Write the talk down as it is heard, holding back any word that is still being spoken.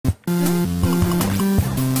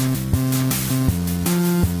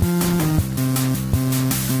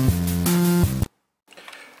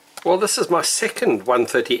Well, this is my second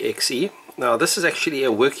 130XE. Now this is actually a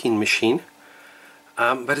working machine,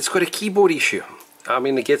 but it's got a keyboard issue. I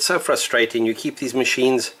mean, it gets so frustrating. You keep these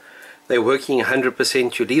machines, they're working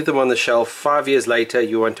 100%, you leave them on the shelf, 5 years later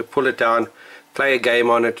you want to pull it down, play a game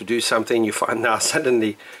on it, to do something, you find now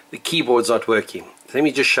suddenly the keyboard's not working. Let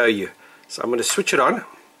me just show you. So I'm going to switch it on,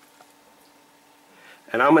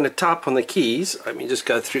 and I'm going to type on the keys. Let me just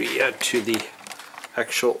go through here to the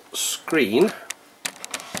actual screen.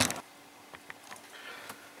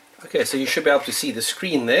 Okay, so you should be able to see the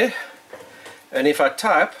screen there, and if I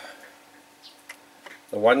type,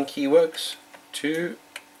 the 1 key works, 2,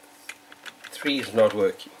 3 is not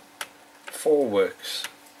working, 4 works,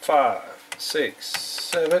 5, 6,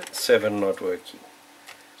 7 not working,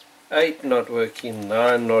 8 not working,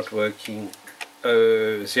 9 not working,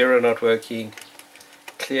 0 not working,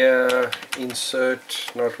 clear,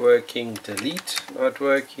 insert not working, delete not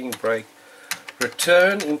working, break,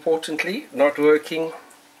 return importantly not working,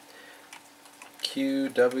 Q,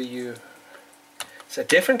 W. So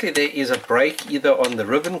definitely there is a break either on the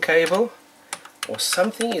ribbon cable, or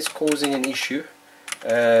something is causing an issue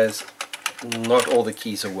as not all the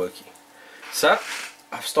keys are working. So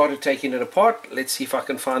I've started taking it apart. Let's see if I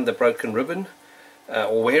can find the broken ribbon,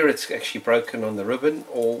 or where it's actually broken on the ribbon,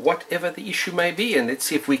 or whatever the issue may be, and let's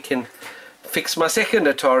see if we can fix my second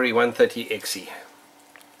Atari 130XE.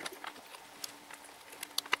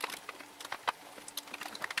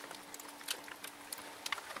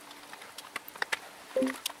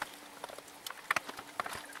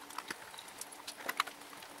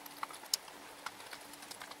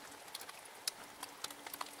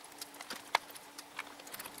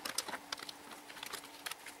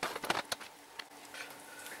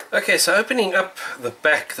 Okay, so opening up the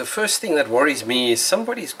back, the first thing that worries me is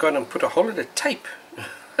somebody's gone and put a whole lot of tape.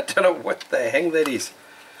 I don't know what the hang that is.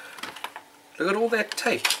 Look at all that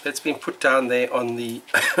tape that's been put down there on the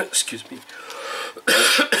excuse me.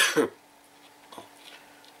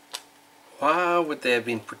 Why would they have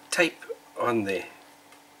been put tape on there?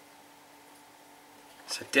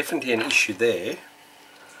 So definitely an issue there,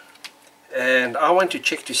 and I want to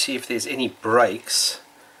check to see if there's any breaks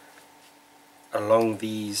along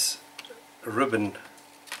these ribbon,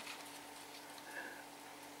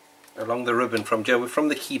 along the ribbon from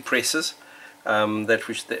the key presses,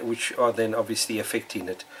 which are then obviously affecting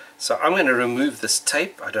it. So I'm going to remove this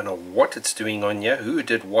tape. I don't know what it's doing on here, who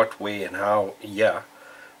did what, where and how, yeah,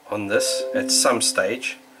 on this at some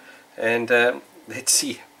stage, and let's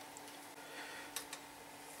see.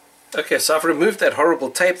 Okay, so I've removed that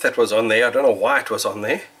horrible tape that was on there. I don't know why it was on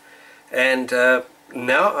there, and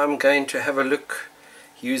now I'm going to have a look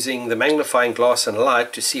using the magnifying glass and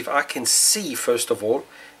light to see if I can see, first of all,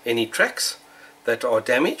 any tracks that are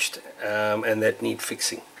damaged and that need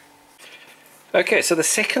fixing. Okay, so the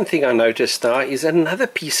second thing I noticed now is another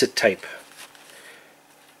piece of tape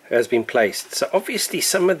has been placed. So obviously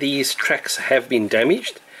some of these tracks have been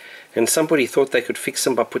damaged, and somebody thought they could fix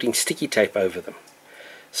them by putting sticky tape over them.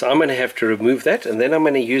 So I'm going to have to remove that, and then I'm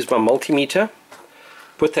going to use my multimeter,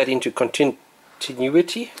 put that into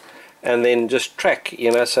continuity, and then just track,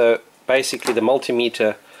 you know. So basically the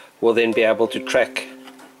multimeter will then be able to track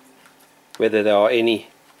whether there are any,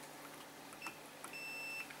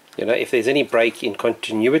 you know, if there's any break in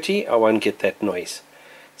continuity, I won't get that noise.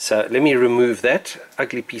 So let me remove that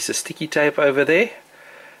ugly piece of sticky tape over there.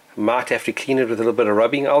 Might have to clean it with a little bit of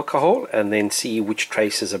rubbing alcohol and then see which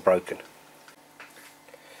traces are broken.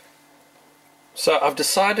 So I've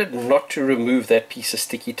decided not to remove that piece of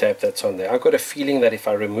sticky tape that's on there. I've got a feeling that if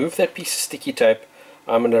I remove that piece of sticky tape,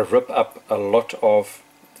 I'm going to rip up a lot of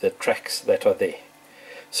the tracks that are there.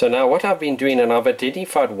 So now what I've been doing, and I've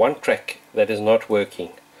identified one track that is not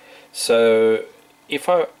working. So if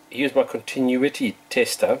I use my continuity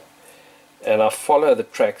tester and I follow the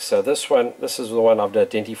track, so this is the one I've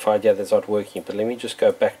identified here that's not working, but let me just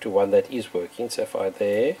go back to one that is working. So if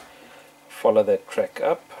I follow that track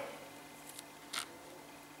up,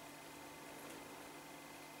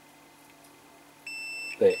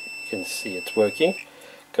 there, you can see it's working.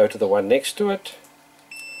 Go to the one next to it,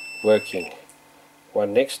 working.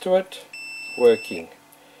 One next to it, working.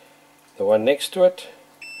 The one next to it,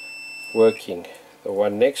 working. The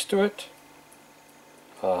one next to it,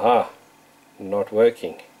 aha, not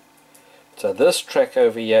working. So this track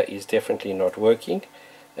over here is definitely not working,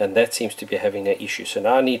 and that seems to be having an issue. So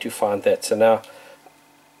now I need to find that. So now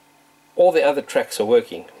all the other tracks are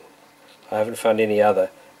working. I haven't found any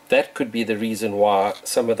other. That could be the reason why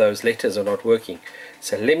some of those letters are not working.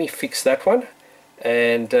 So let me fix that one,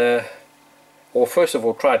 and or first of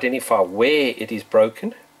all try to identify where it is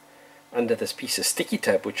broken under this piece of sticky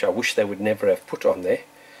tape, which I wish they would never have put on there.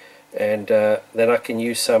 and then I can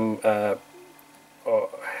use some I'm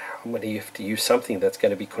going to have to use something that's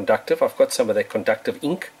going to be conductive. I've got some of that conductive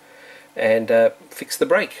ink, and fix the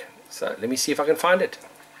brake. So let me see if I can find it.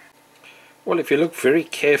 Well, if you look very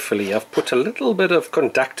carefully, I've put a little bit of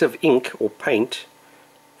conductive ink or paint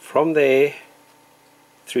from there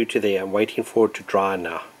through to there. I'm waiting for it to dry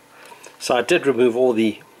now. So I did remove all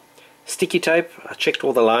the sticky tape. I checked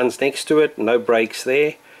all the lines next to it, no breaks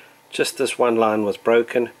there. Just this one line was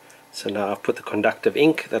broken. So now I've put the conductive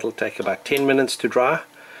ink. That'll take about 10 minutes to dry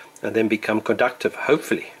and then become conductive,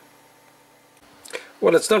 hopefully.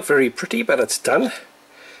 Well, it's not very pretty, but it's done.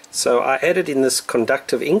 So I added in this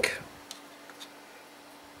conductive ink,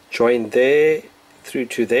 joined there through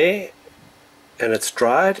to there, and it's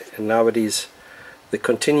dried, and now it is, the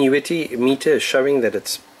continuity meter is showing that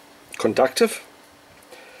it's conductive.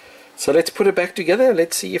 So let's put it back together.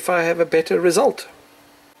 Let's see if I have a better result.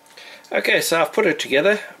 Okay, so I've put it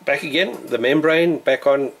together back again, the membrane back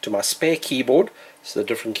on to my spare keyboard. It's a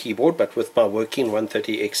different keyboard, but with my working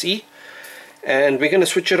 130XE. And we're going to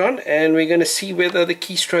switch it on, and we're going to see whether the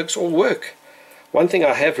keystrokes all work. One thing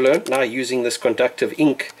I have learned now using this conductive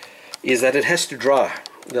ink is that it has to dry.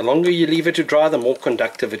 The longer you leave it to dry, the more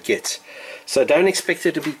conductive it gets. So don't expect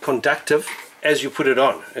it to be conductive as you put it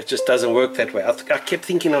on. It just doesn't work that way. I kept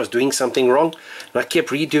thinking I was doing something wrong, and I kept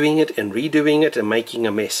redoing it and making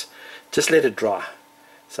a mess. Just let it dry.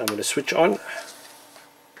 So I'm going to switch on.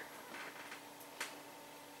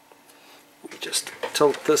 Let me just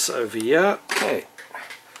tilt this over here. Okay.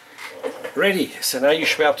 Ready. So now you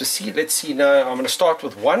should be able to see. Let's see now. I'm going to start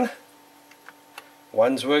with 1.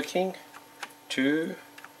 1's working. 2,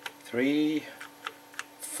 3,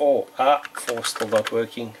 4. 4's still not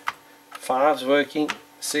working. 5's working.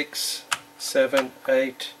 6, 7,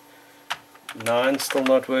 8, 9's still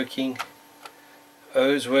not working.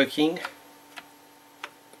 O's working.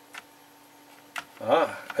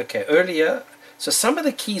 Okay, earlier, so some of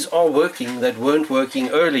the keys are working that weren't working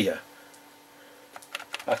earlier.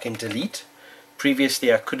 I can delete.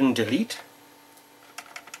 Previously I couldn't delete.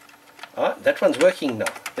 That one's working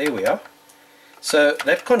now. There we are. So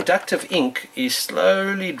that conductive ink is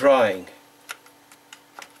slowly drying.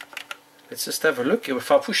 Let's just have a look. If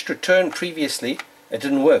I pushed return previously, it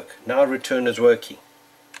didn't work. Now return is working.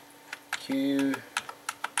 Q.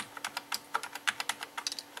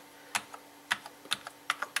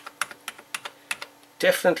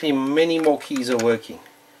 Definitely many more keys are working.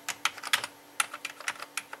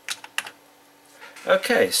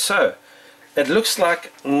 Okay, so it looks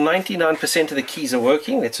like 99% of the keys are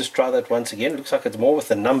working. Let's just try that once again. It looks like it's more with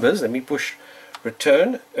the numbers. Let me push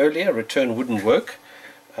return. Earlier return wouldn't work.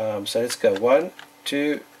 So let's go 1,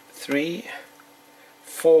 2, 3,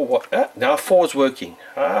 4. Now 4 is working.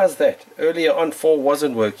 How's that? Earlier on 4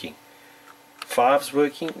 wasn't working. 5's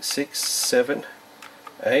working. 6, 7,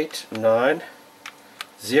 8, 9.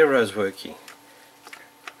 0's working.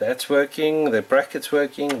 That's working. The bracket's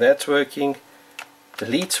working. That's working.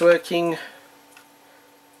 Delete's working.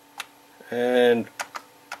 And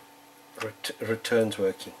return's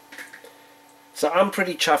working. So I'm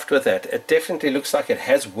pretty chuffed with that. It definitely looks like it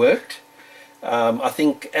has worked. I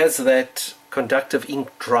think as that conductive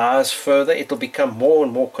ink dries further, it'll become more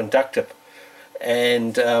and more conductive,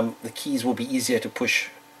 and the keys will be easier to push.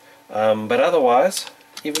 But otherwise,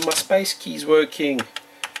 even my space key's working.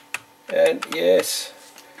 And yes,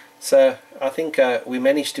 so I think we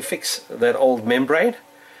managed to fix that old membrane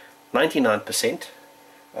 99%.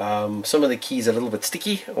 Some of the keys are a little bit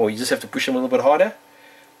sticky, or you just have to push them a little bit harder,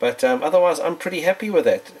 but otherwise I'm pretty happy with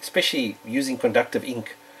that, especially using conductive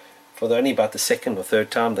ink for only about the second or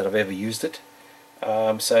third time that I've ever used it.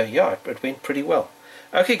 So yeah, it went pretty well.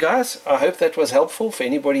 Okay guys, I hope that was helpful for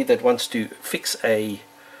anybody that wants to fix a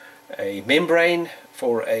membrane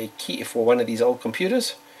for a key for one of these old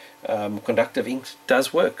computers. Conductive ink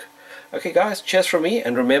does work. Okay guys, cheers from me,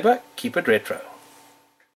 and remember, keep it retro.